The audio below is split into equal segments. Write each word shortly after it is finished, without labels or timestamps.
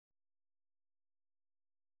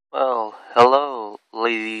Well, hello,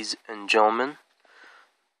 ladies and gentlemen.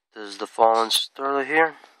 This is the Fallen Sterler here.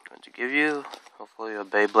 I'm going to give you, hopefully, a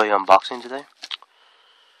Beyblade unboxing today.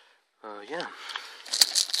 Yeah.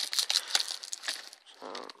 So,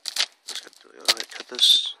 let's go ahead and cut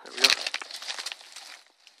this. There we go.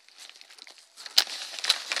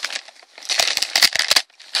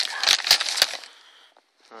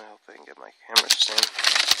 I hope I can get my camera to stand.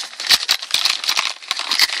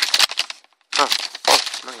 Oh,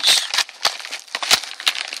 nice.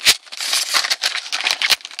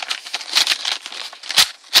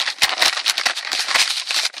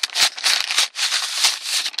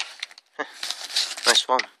 Nice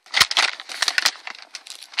phone.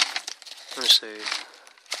 Let me see.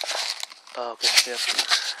 Oh, okay, yep.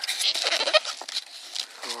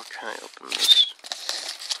 Where can I open this?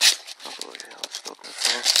 Oh, yeah, let's open it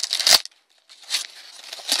here.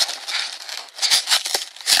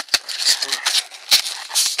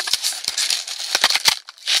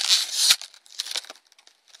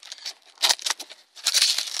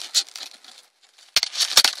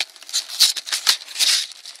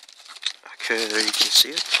 Okay, there you can see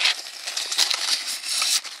it.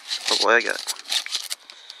 Oh boy, I got it.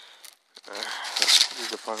 Let's leave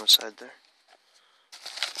the phone aside there.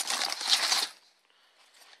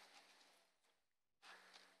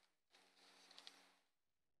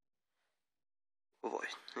 Oh boy.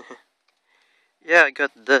 Yeah, I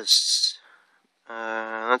got this.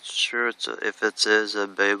 Not sure if it is a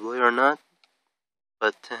Beyblade or not,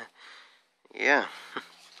 but yeah.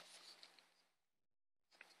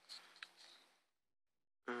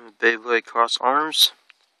 Beyblade Cross Arms.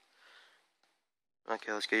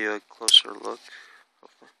 Okay, let's get you a closer look.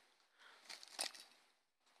 Hopefully.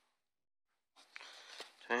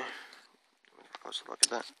 Okay, closer look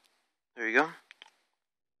at that. There you go.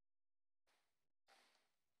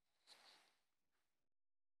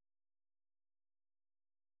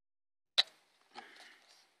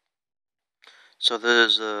 So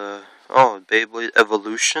there's Beyblade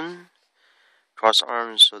Evolution Cross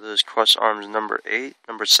Arms. So there's Cross Arms number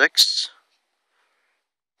 6.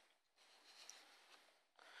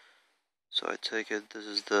 So I take it this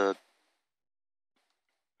is the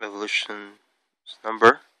Evolution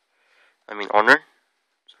owner.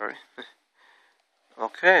 Sorry.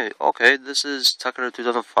 Okay, this is Takara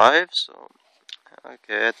 2005. So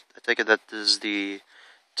okay, I take it that this is the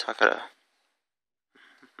Takara.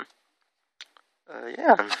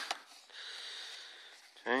 Yeah.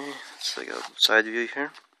 Okay, let's take a side view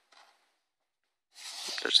here.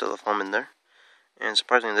 There's still a foam in there. And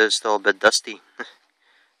surprisingly, this is still a bit dusty.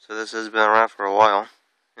 So this has been around for a while.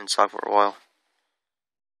 In stock for a while.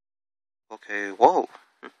 Okay, whoa.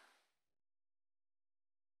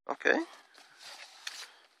 Okay.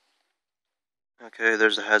 Okay,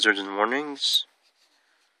 there's the hazards and warnings.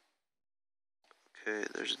 Okay,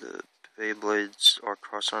 there's the Beyblades or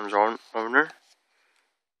Cross Arms owner.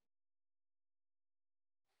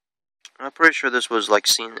 I'm pretty sure this was like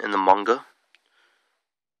seen in the manga.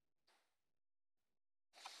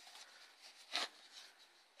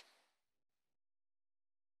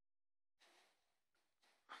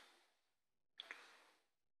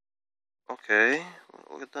 Okay,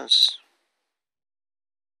 look at this.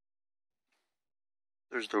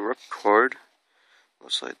 There's the ripcord.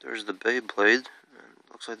 Looks like there's the Beyblade. And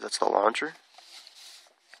looks like that's the launcher.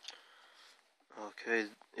 Okay,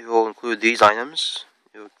 it will include these items.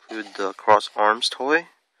 It will include the Cross Arms toy,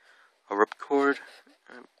 a ripcord.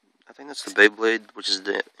 I think that's the Beyblade, which is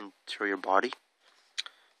the interior body.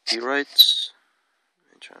 Okay,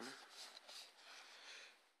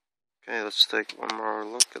 let's take one more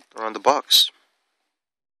look around the box.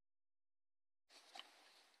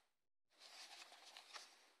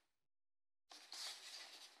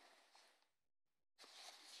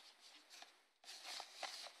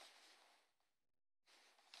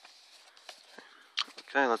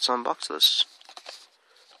 Okay, let's unbox this.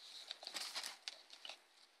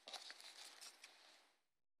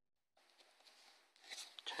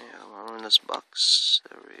 Okay, I'll run this box.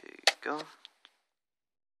 There we go.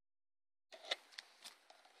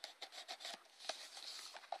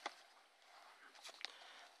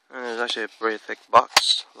 And there's actually a very thick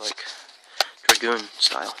box, like Dragoon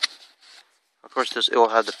style. Of course, it will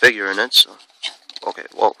have the figure in it, so... Okay,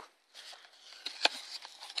 whoa.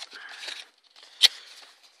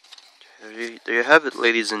 There you have it,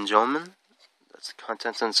 ladies and gentlemen. That's the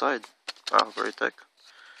contents inside. Wow, very thick.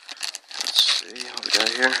 Let's see what we got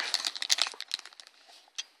here.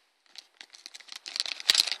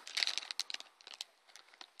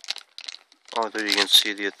 Oh, there you can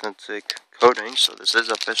see the authentic coating, so this is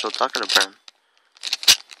official Takara brand.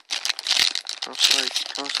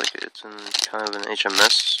 looks like it's in kind of an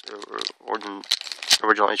HMS or an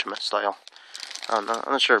original HMS style. I don't know.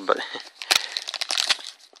 I'm not sure, but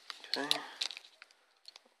okay.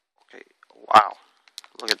 Okay. Wow.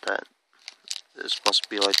 Look at that. This must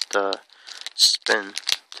be like the spin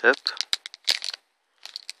tip.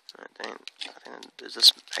 I think is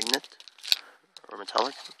this magnet or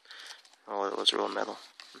metallic? Oh, it was real metal.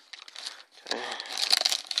 Okay.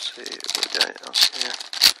 Let's see what else here.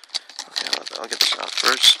 Okay, I'll get this out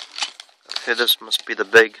first. Okay, this must be the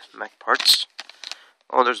big mech parts.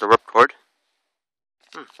 Oh, there's the ripcord.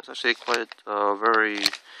 That's actually quite very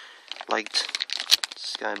light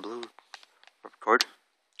sky blue ripcord.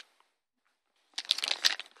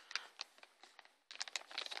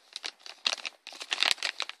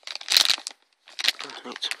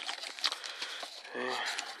 Neat. Okay.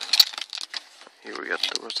 Here we got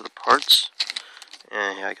the rest of the parts.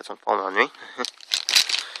 And yeah, I got some foam on me.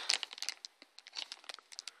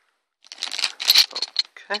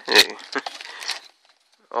 Okay.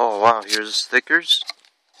 Oh wow, here's the stickers.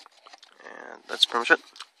 And that's pretty much it.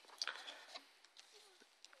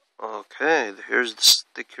 Okay, here's the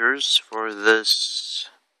stickers for this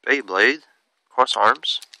Beyblade Cross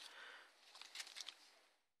Arms.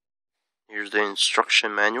 Here's the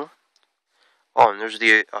instruction manual. Oh, and there's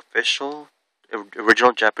the official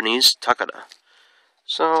original Japanese Takara.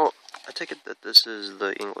 So, I take it that this is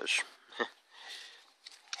the English.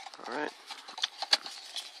 Alright.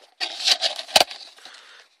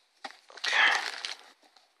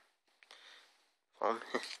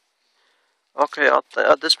 Okay.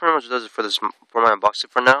 Okay, this pretty much does it for my unboxing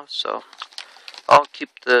for now. So, I'll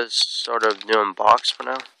keep this sort of new unbox for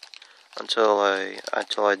now until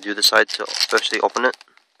I do decide to officially open it.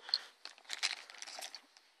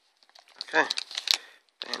 Okay.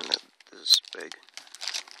 And this is big.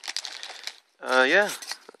 Yeah,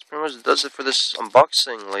 that's pretty much does it for this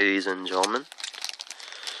unboxing, ladies and gentlemen.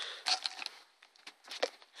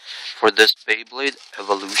 For this Beyblade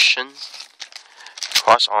Evolution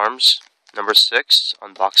Cross Arms number 6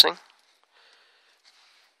 unboxing.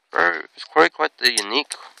 It's quite the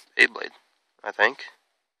unique Beyblade, I think.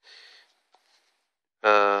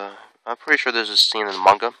 I'm pretty sure there's a scene in the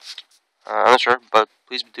manga. I'm not sure, but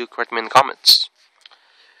please do correct me in the comments.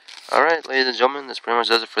 Alright, ladies and gentlemen, this pretty much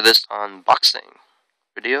does it for this unboxing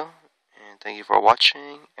video. And thank you for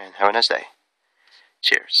watching, and have a nice day.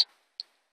 Cheers.